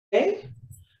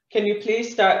Can you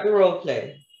please start the role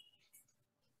play?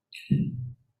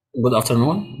 Good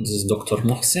afternoon. This is Dr.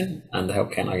 Mohsen, and how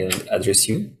can I address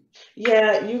you?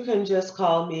 Yeah, you can just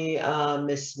call me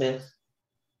Miss Smith.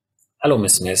 Hello,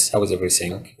 Miss Smith. How is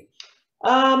everything?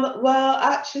 Well,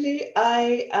 actually,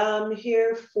 I am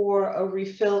here for a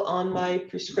refill on my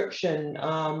prescription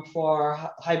for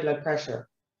high blood pressure.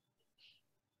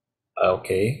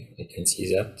 Okay, I can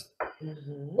see that.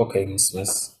 Mm-hmm. Okay, Miss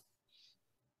Smith.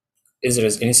 Is there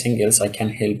anything else I can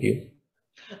help you?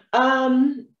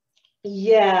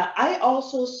 Yeah, I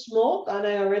also smoke, and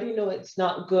I already know it's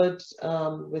not good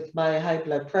with my high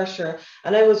blood pressure.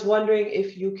 And I was wondering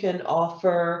if you can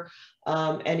offer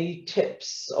any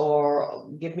tips or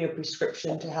give me a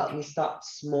prescription to help me stop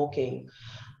smoking.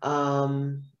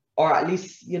 Or at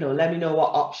least, let me know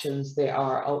what options there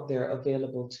are out there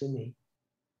available to me.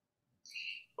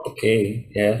 Okay,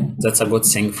 yeah, that's a good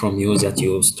thing from you that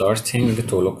you're starting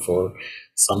to look for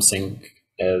something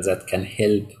that can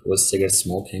help with cigarette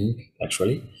smoking,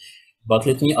 actually. But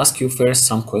let me ask you first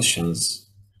some questions.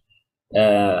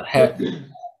 Uh, how,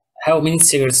 how many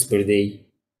cigarettes per day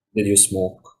did you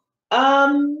smoke?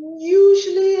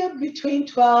 Usually between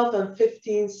 12 and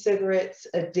 15 cigarettes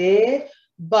a day,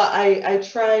 but I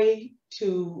try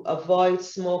to avoid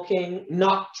smoking,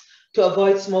 not to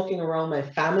avoid smoking around my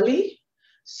family.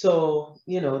 So,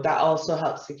 that also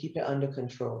helps to keep it under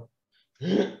control.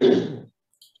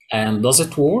 And does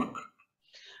it work?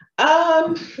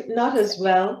 Not as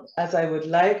well as I would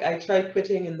like. I tried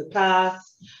quitting in the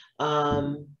past.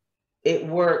 Um, it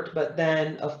worked, but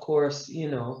then, of course,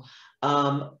 I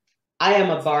am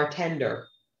a bartender.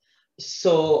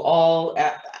 So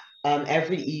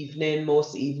every evening,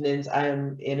 most evenings, I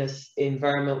am in an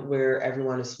environment where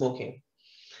everyone is smoking.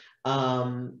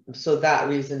 So that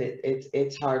reason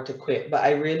it's hard to quit. But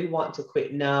I really want to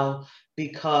quit now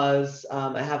because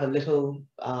I have a little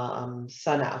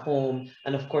son at home,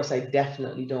 and of course I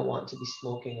definitely don't want to be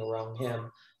smoking around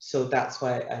him. So that's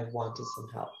why I wanted some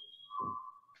help.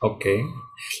 Okay.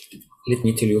 Let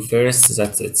me tell you first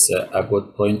that it's a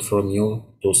good point from you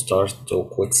to start to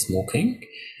quit smoking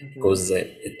Mm-hmm. because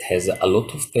it has a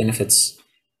lot of benefits.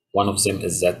 One of them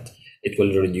is that it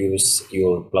will reduce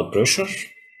your blood pressure.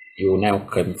 You now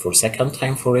come for second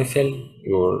time for refill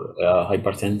your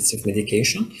hypertensive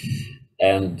medication,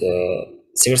 and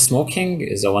cigarette smoking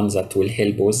is the one that will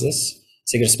help with this.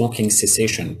 Cigarette smoking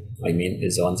cessation, I mean,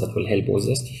 is the one that will help with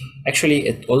this. Actually,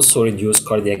 it also reduces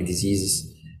cardiac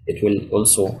disease. It will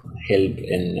also help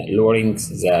in lowering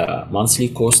the monthly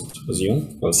cost with you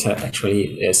because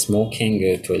actually smoking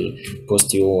it will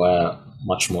cost you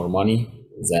much more money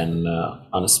than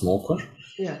on a smoker.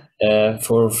 Yeah.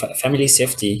 For family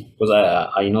safety, because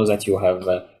I know that you have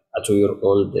a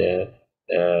 2-year-old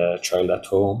child at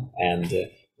home, and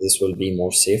this will be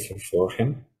more safer for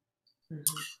him. Mm-hmm.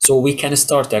 So we can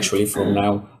start actually from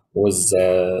now with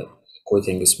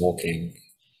quitting smoking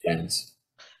plans.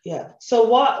 Yeah. So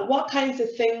what kinds of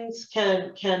things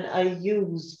can I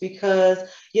use? Because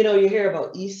you hear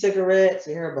about e-cigarettes,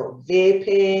 you hear about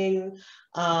vaping,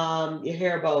 you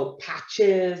hear about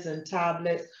patches and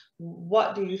tablets.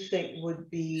 What do you think would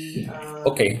be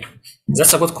Okay,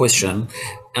 that's a good question.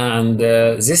 And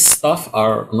this stuff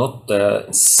are not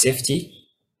safety.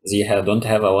 Don't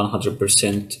have a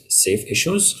 100% safe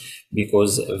issues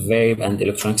because vape and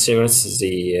electronic cigarettes,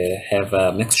 they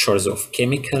have mixtures of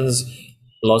chemicals,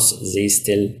 plus they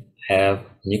still have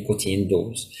nicotine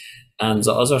dose. And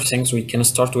the other things we can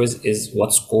start with is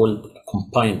what's called a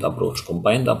combined approach.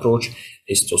 Combined approach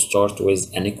is to start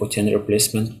with a nicotine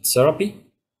replacement therapy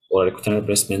or nicotine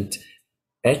replacement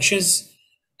patches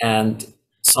and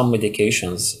some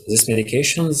medications. These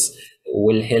medications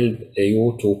will help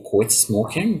you to quit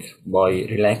smoking by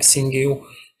relaxing you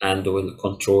and will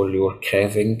control your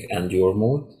craving and your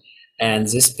mood. And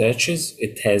this patches,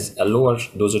 it has a lower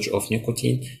dosage of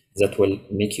nicotine that will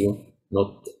make you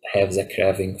not have the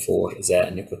craving for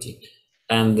the nicotine.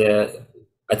 And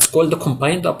it's called the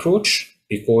combined approach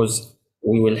because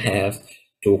we will have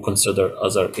to consider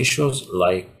other issues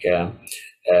like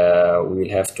we will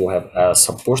have to have a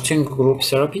supporting group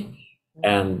therapy,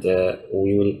 and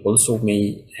we will also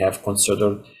may have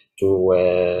considered to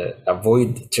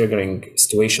avoid triggering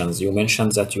situations. You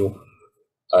mentioned that you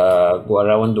go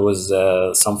around with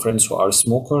some friends who are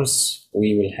smokers.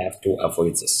 We will have to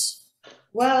avoid this.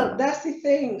 well, that's the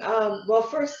thing. Well,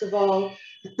 first of all,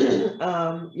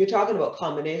 you're talking about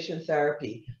combination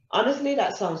therapy. Honestly,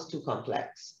 that sounds too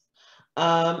complex.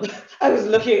 Um, I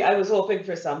was hoping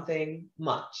for something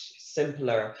much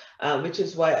simpler, which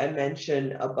is why I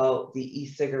mentioned about the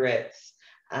e-cigarettes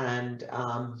and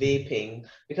vaping,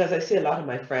 because I see a lot of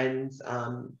my friends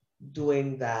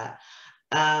doing that.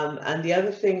 And the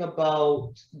other thing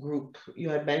about group, you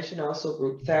had mentioned also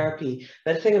group therapy.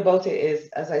 The thing about it is,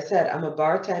 as I said, I'm a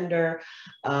bartender.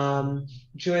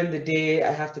 During the day,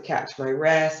 I have to catch my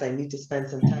rest. I need to spend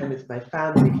some time with my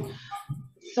family.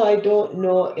 So I don't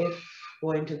know if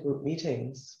going to group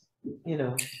meetings,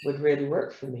 would really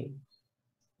work for me.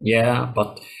 Yeah,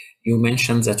 but you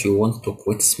mentioned that you want to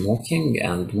quit smoking,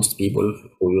 and most people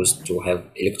who used to have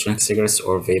electronic cigarettes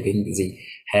or vaping, they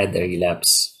had a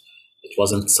relapse. It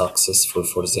wasn't successful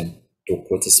for them to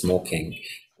quit smoking.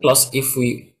 Plus, if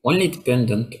we only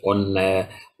dependent on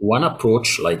one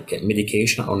approach like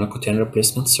medication or nicotine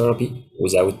replacement therapy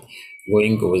without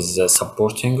going with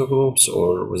supporting groups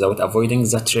or without avoiding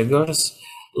the triggers,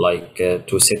 like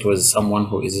to sit with someone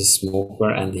who is a smoker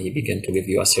and he began to give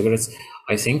you a cigarette,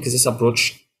 I think this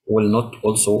approach will not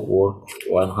also work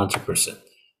 100%.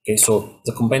 Okay, so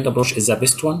the combined approach is the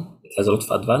best one. It has a lot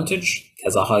of advantage, it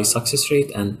has a high success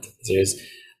rate, and there is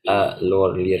a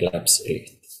lower relapse rate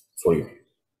for you.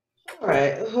 All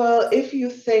right. Well, if you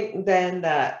think then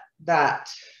that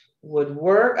would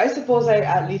work, I suppose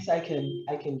at least I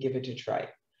can give it a try.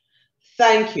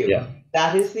 Thank you. Yeah.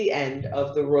 That is the end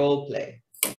of the role play.